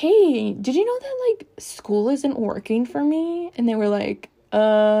 hey, did you know that, like, school isn't working for me? And they were like,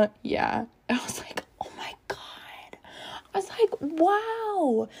 yeah. And I was like, oh my God. I was like,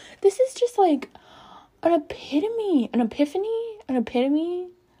 wow, this is just, like, an epiphany. I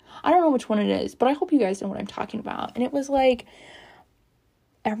don't know which one it is, but I hope you guys know what I'm talking about. And it was, like,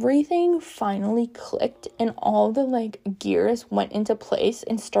 everything finally clicked and all the, like, gears went into place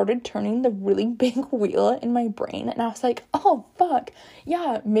and started turning the really big wheel in my brain. And I was like, oh, fuck.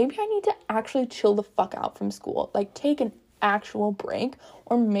 Yeah, maybe I need to actually chill the fuck out from school. Like, take an actual break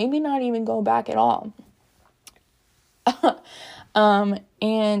or maybe not even go back at all.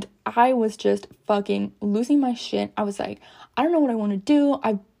 And I was just fucking losing my shit. I was like, I don't know what I want to do.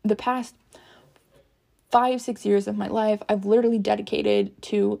 The past 5-6 years of my life, I've literally dedicated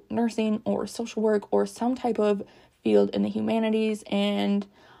to nursing or social work or some type of field in the humanities. And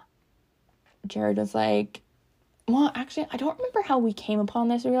Jared was like, well, actually, I don't remember how we came upon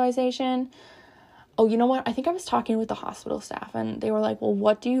this realization. Oh, you know what? I think I was talking with the hospital staff and they were like, well,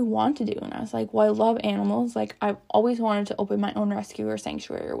 what do you want to do? And I was like, well, I love animals. Like, I've always wanted to open my own rescue or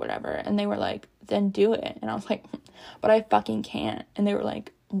sanctuary or whatever. And they were like, then do it. And I was like, but I fucking can't. And they were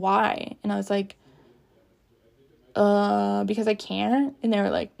like, why? And I was like, because I can't. And they were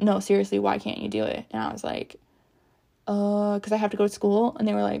like, no, seriously, why can't you do it? And I was like, because I have to go to school. And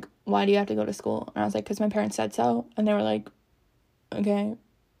they were like, why do you have to go to school? And I was like, because my parents said so. And they were like, okay,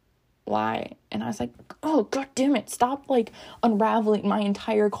 why? And I was like, oh, god damn it, stop, like, unraveling my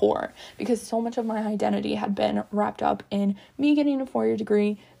entire core, because so much of my identity had been wrapped up in me getting a 4-year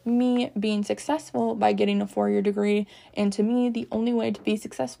degree, me being successful by getting a 4-year degree, and to me, the only way to be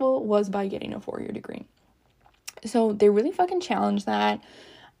successful was by getting a 4-year degree. So they really fucking challenged that.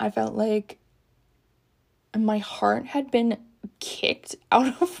 I felt like my heart had been kicked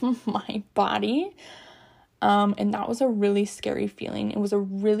out of my body. And that was a really scary feeling. It was a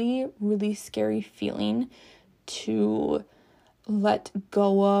really, really scary feeling to let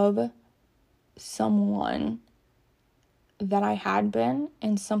go of someone that I had been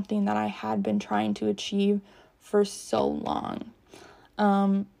and something that I had been trying to achieve for so long.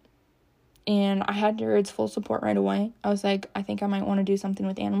 And I had Jared's full support right away. I was like, I think I might want to do something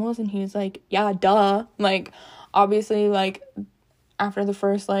with animals. And he was like, yeah, duh. Like, obviously, like, after the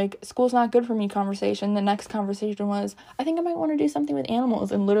first, like, school's not good for me conversation, the next conversation was, I think I might want to do something with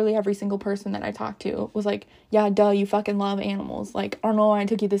animals. And literally every single person that I talked to was like, yeah, duh, you fucking love animals. Like, I don't know why it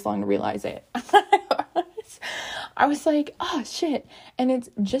took you this long to realize it. I was like, oh, shit. And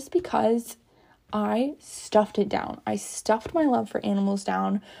it's just because I stuffed it down. I stuffed my love for animals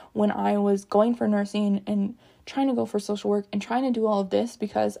down when I was going for nursing and trying to go for social work and trying to do all of this,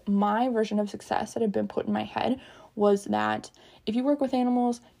 because my version of success that had been put in my head was that if you work with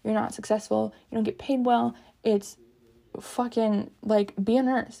animals, you're not successful, you don't get paid well, it's fucking, like, be a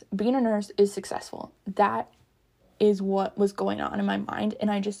nurse. Being a nurse is successful. That is what was going on in my mind, and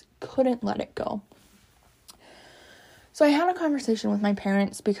I just couldn't let it go. So I had a conversation with my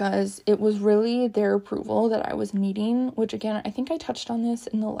parents because it was really their approval that I was needing, which, again, I think I touched on this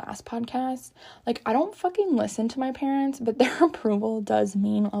in the last podcast. Like, I don't fucking listen to my parents, but their approval does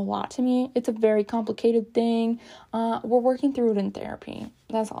mean a lot to me. It's a very complicated thing. We're working through it in therapy.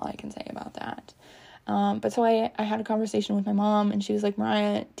 That's all I can say about that. But so I had a conversation with my mom, and she was like,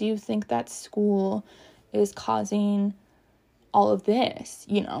 Mariah, do you think that school is causing all of this?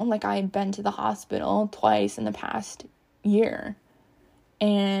 You know, like, I had been to the hospital twice in the past year,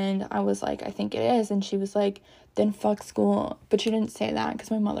 and I was like, I think it is. And she was like, then fuck school. But she didn't say that because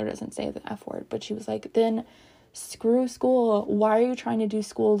my mother doesn't say the F word, but she was like, then screw school. Why are you trying to do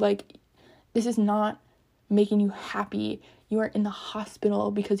school? Like, this is not making you happy. You are in the hospital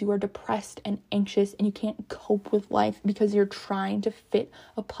because you are depressed and anxious and you can't cope with life because you're trying to fit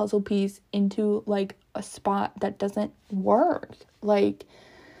a puzzle piece into, like, a spot that doesn't work. Like,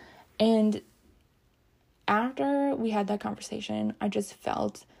 and after we had that conversation, I just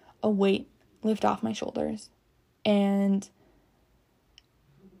felt a weight lift off my shoulders. And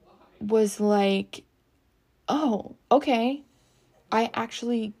was like, oh, okay, I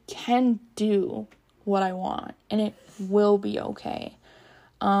actually can do what I want and it will be okay.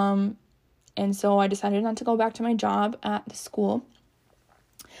 And so I decided not to go back to my job at the school.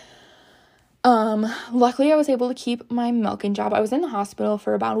 Luckily I was able to keep my milking job. I was in the hospital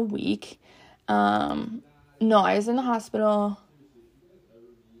for about a week. No, I was in the hospital.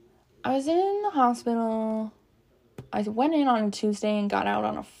 I went in on a Tuesday and got out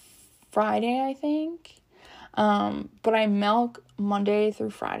on a Friday, I think. But I milk Monday through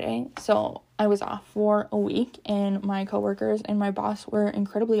Friday, so I was off for a week, and my coworkers and my boss were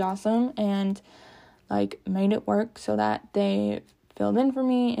incredibly awesome and like made it work so that they filled in for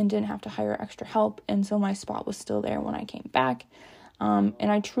me and didn't have to hire extra help, and so my spot was still there when I came back. And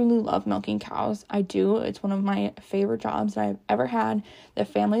I truly love milking cows. I do. It's one of my favorite jobs that I've ever had. The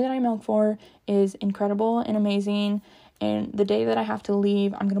family that I milk for is incredible and amazing, and the day that I have to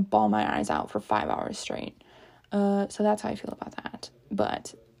leave, I'm gonna bawl my eyes out for 5 hours straight. So that's how I feel about that.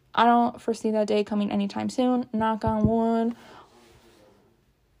 But I don't foresee that day coming anytime soon, knock on wood,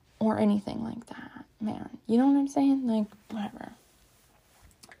 or anything like that. Man, you know what I'm saying? Like, whatever.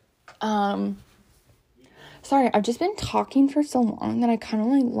 Sorry, I've just been talking for so long that I kind of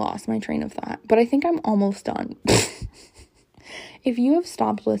like lost my train of thought, but I think I'm almost done. If you have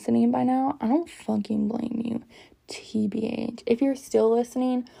stopped listening by now, I don't fucking blame you. TBH. If you're still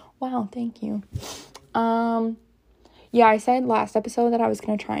listening, wow, thank you. Yeah, I said last episode that I was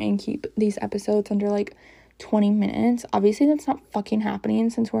gonna try and keep these episodes under like 20 minutes. Obviously that's not fucking happening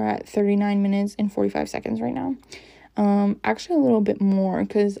since we're at 39 minutes and 45 seconds right now. Actually a little bit more,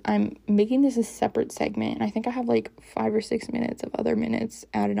 because I'm making this a separate segment, and I think I have like 5 or 6 minutes of other minutes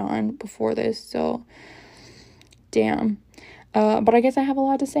added on before this, so damn. But I guess I have a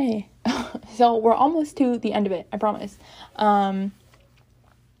lot to say. So we're almost to the end of it, I promise.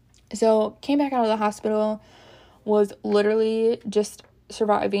 So came back out of the hospital, was literally just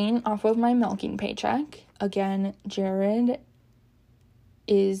surviving off of my milking paycheck. Again, Jared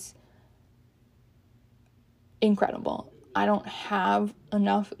is incredible. I don't have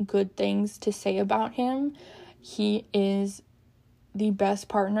enough good things to say about him. He is the best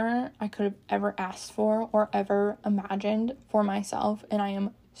partner I could have ever asked for or ever imagined for myself, and I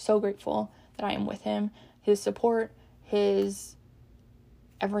am so grateful that I am with him. His support, his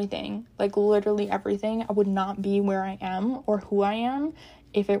everything, like literally everything. I would not be where I am or who I am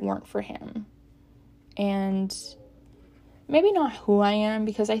if it weren't for him. And maybe not who I am,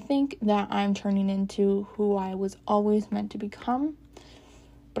 because I think that I'm turning into who I was always meant to become,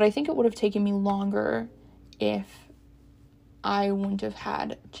 but I think it would have taken me longer if I wouldn't have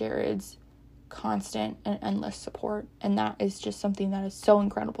had Jared's constant and endless support, and that is just something that is so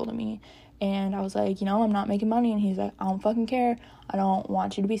incredible to me. And I was like, I'm not making money, and he's like, I don't fucking care. I don't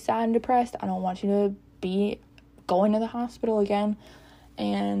want you to be sad and depressed. I don't want you to be going to the hospital again.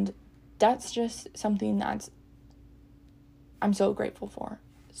 And that's just something that's I'm so grateful for.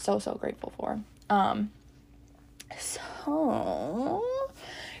 So grateful for. So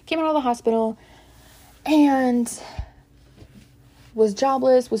came out of the hospital and was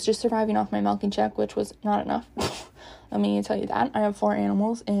jobless, was just surviving off my milking check, which was not enough. Let me tell you that. I have 4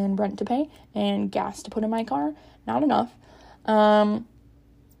 animals and rent to pay and gas to put in my car. Not enough.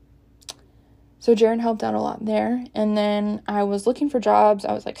 So Jared helped out a lot there. And then I was looking for jobs.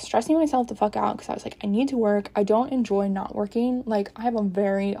 I was like stressing myself the fuck out because I was like, I need to work. I don't enjoy not working. Like, I have a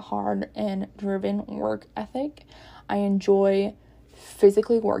very hard and driven work ethic. I enjoy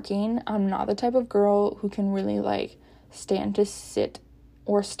physically working. I'm not the type of girl who can really like stand to sit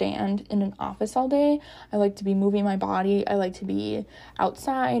or stand in an office all day. I like to be moving my body. I like to be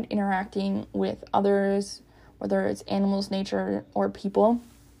outside interacting with others, whether it's animals, nature, or people.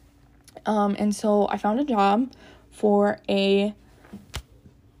 And so I found a job for I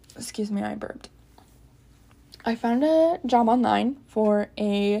burped. I found a job online for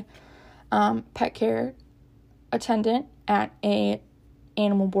a pet care attendant at a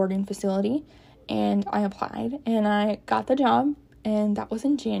animal boarding facility, and I applied and I got the job, and that was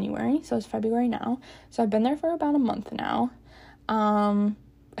in January, so it's February now. So I've been there for about a month now. And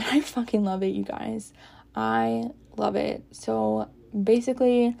I fucking love it, you guys. I love it. So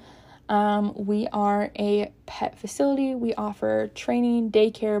basically, we are a pet facility. We offer training,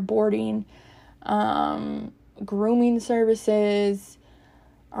 daycare, boarding, grooming services.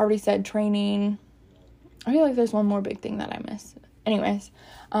 I already said training. I feel like there's one more big thing that I missed. Anyways,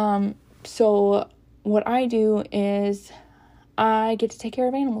 so what I do is I get to take care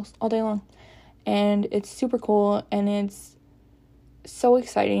of animals all day long, and it's super cool, and it's so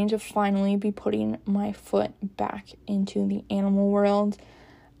exciting to finally be putting my foot back into the animal world.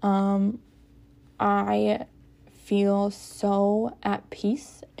 I feel so at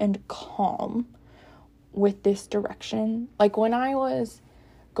peace and calm with this direction. Like, when I was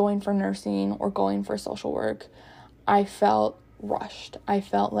going for nursing or going for social work, I felt rushed. I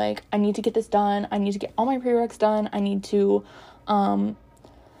felt like I need to get this done. I need to get all my prereqs done. I need to, I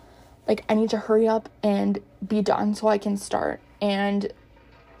need to hurry up and be done so I can start. And,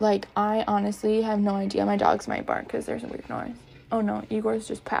 like, I honestly have no idea. My dogs might bark because there's a weird noise. Oh no, Igor's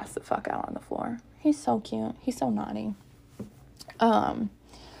just passed the fuck out on the floor. He's so cute. He's so naughty.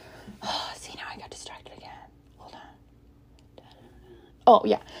 See, now I got distracted again. Hold on. Oh,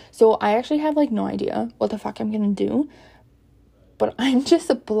 yeah. So I actually have, like, no idea what the fuck I'm gonna do. But I'm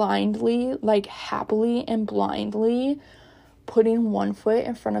just blindly, like, happily and blindly putting one foot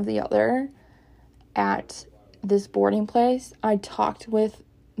in front of the other at this boarding place. I talked with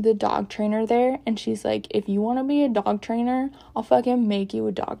the dog trainer there, and she's like, if you want to be a dog trainer, I'll fucking make you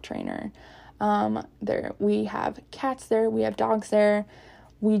a dog trainer. We have cats there, we have dogs there,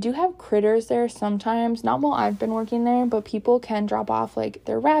 we do have critters there sometimes, not while I've been working there, but people can drop off, like,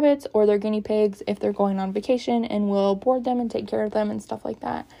 their rabbits or their guinea pigs if they're going on vacation, and we'll board them and take care of them and stuff like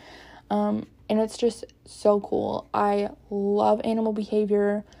that. And it's just so cool. I love animal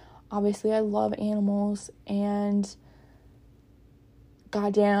behavior. Obviously, I love animals, and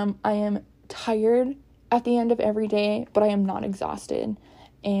goddamn, I am tired at the end of every day, but I am not exhausted.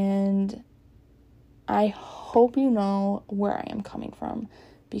 And I hope you know where I am coming from,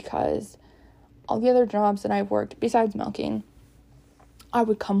 because all the other jobs that I've worked, besides milking, I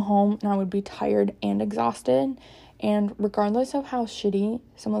would come home and I would be tired and exhausted. And regardless of how shitty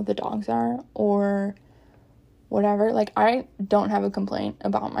some of the dogs are or whatever, like, I don't have a complaint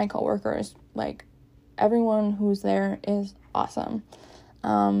about my coworkers. Like, everyone who's there is awesome.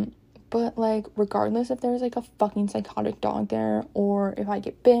 But, like, regardless if there's, like, a fucking psychotic dog there, or if I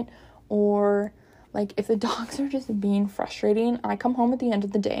get bit, or, like, if the dogs are just being frustrating, I come home at the end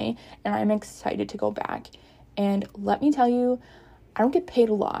of the day and I'm excited to go back. And let me tell you, I don't get paid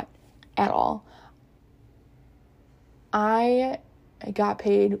a lot at all. I got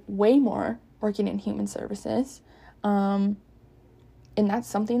paid way more working in human services. And that's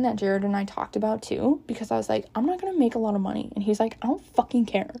something that Jared and I talked about too, because I was like, I'm not gonna make a lot of money. And he's like, I don't fucking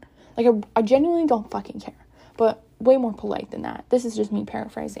care. Like, I genuinely don't fucking care. But way more polite than that. This is just me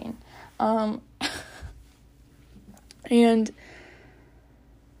paraphrasing. And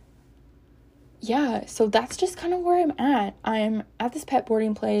yeah, so that's just kind of where I'm at. I'm at this pet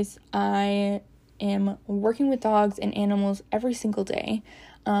boarding place. I am working with dogs and animals every single day.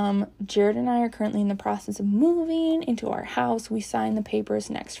 Jared and I are currently in the process of moving into our house. We sign the papers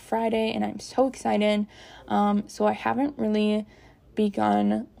next Friday, and I'm so excited. So I haven't really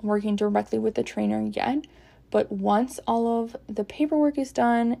begun working directly with the trainer yet, but once all of the paperwork is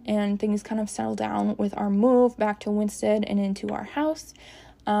done and things kind of settle down with our move back to Winsted and into our house,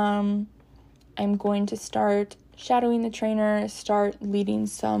 I'm going to start shadowing the trainer, start leading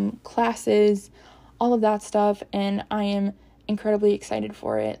some classes, all of that stuff, and I am incredibly excited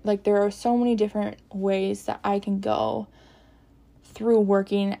for it. Like, there are so many different ways that I can go through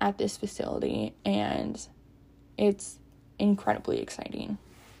working at this facility, and it's incredibly exciting.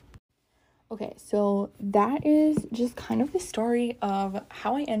 Okay, so that is just kind of the story of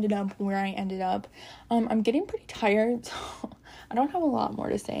how I ended up where I ended up. I'm getting pretty tired, so I don't have a lot more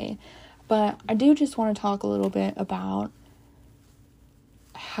to say, but I do just want to talk a little bit about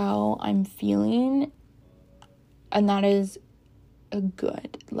how I'm feeling, and that is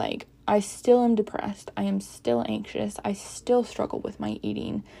good. Like, I still am depressed, I am still anxious, I still struggle with my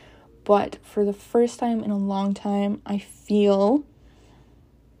eating, but for the first time in a long time, I feel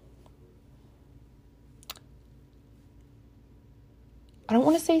I don't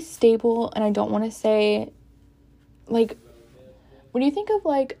want to say stable, and I don't want to say, like, when you think of,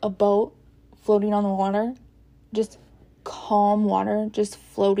 like, a boat floating on the water, just calm water, just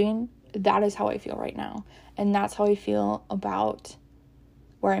floating, that is how I feel right now. And that's how I feel about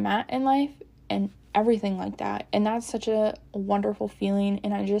where I'm at in life and everything like that. And that's such a wonderful feeling,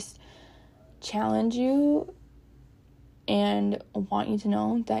 and I just challenge you and want you to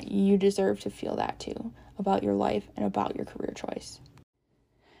know that you deserve to feel that too, about your life and about your career choice.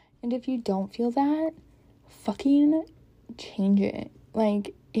 And if you don't feel that, fucking change it.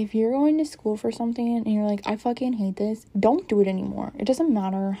 Like, if you're going to school for something and you're like, I fucking hate this, don't do it anymore. It doesn't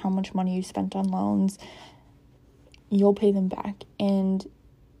matter how much money you spent on loans, you'll pay them back. And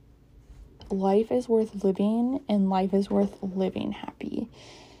life is worth living, and life is worth living happy.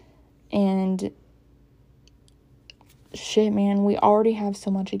 And shit, man, we already have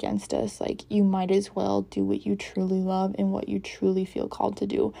so much against us. Like, you might as well do what you truly love and what you truly feel called to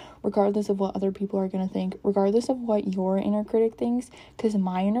do, regardless of what other people are gonna think, regardless of what your inner critic thinks, because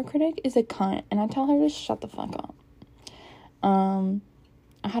my inner critic is a cunt, and I tell her to shut the fuck up.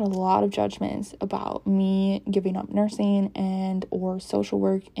 I had a lot of judgments about me giving up nursing and or social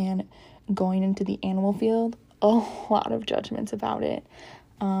work and going into the animal field. A lot of judgments about it.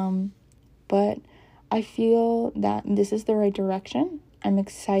 But I feel that this is the right direction. I'm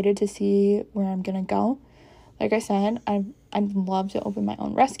excited to see where I'm gonna go. Like I said, I'd love to open my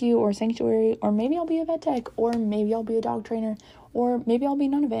own rescue or sanctuary, or maybe I'll be a vet tech, or maybe I'll be a dog trainer, or maybe I'll be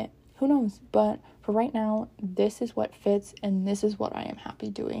none of it. Who knows? But for right now, this is what fits, and this is what I am happy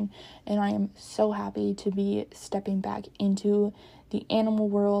doing. And I am so happy to be stepping back into the animal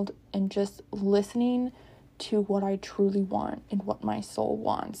world and just listening to what I truly want and what my soul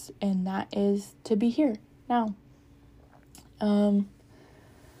wants, and that is to be here now.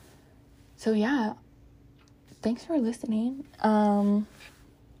 So yeah, thanks for listening. I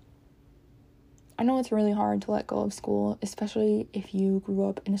know it's really hard to let go of school, especially if you grew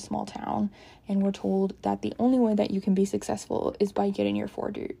up in a small town and were told that the only way that you can be successful is by getting your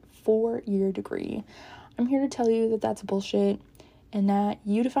four-year degree. I'm here to tell you that that's bullshit, and that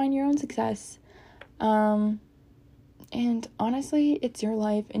you define your own success. And honestly, it's your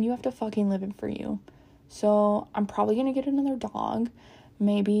life, and you have to fucking live it for you. So I'm probably gonna get another dog.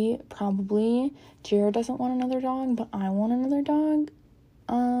 Maybe, probably. Jared doesn't want another dog, but I want another dog.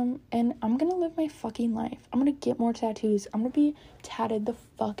 And I'm gonna live my fucking life. I'm gonna get more tattoos. I'm gonna be tatted the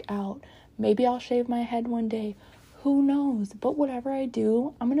fuck out. Maybe I'll shave my head one day. Who knows? But whatever I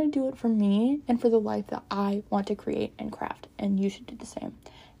do, I'm gonna do it for me and for the life that I want to create and craft. And you should do the same.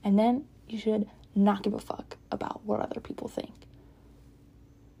 And then you should not give a fuck about what other people think.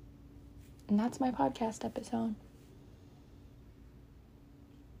 And that's my podcast episode.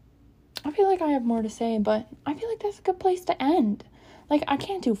 I feel like I have more to say, but I feel like that's a good place to end. Like, I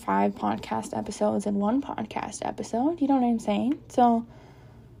can't do 5 podcast episodes in one podcast episode. You know what I'm saying? So,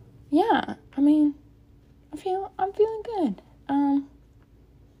 yeah. I mean, I'm feeling good.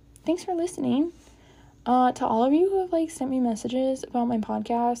 Thanks for listening. To all of you who have, like, sent me messages about my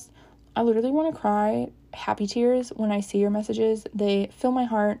podcast, I literally want to cry happy tears when I see your messages. They fill my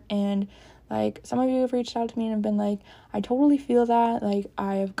heart, and, like, some of you have reached out to me and have been like, I totally feel that. Like,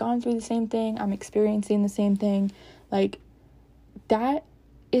 I have gone through the same thing. I'm experiencing the same thing. Like, that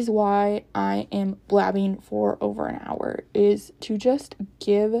is why I am blabbing for over an hour, is to just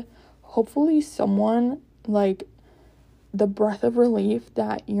give, hopefully, someone, like, the breath of relief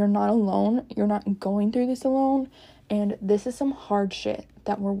that you're not alone, you're not going through this alone, and this is some hard shit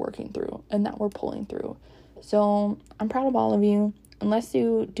that we're working through and that we're pulling through. So I'm proud of all of you. Unless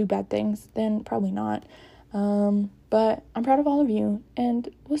you do bad things, then probably not. But I'm proud of all of you, and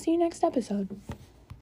we'll see you next episode.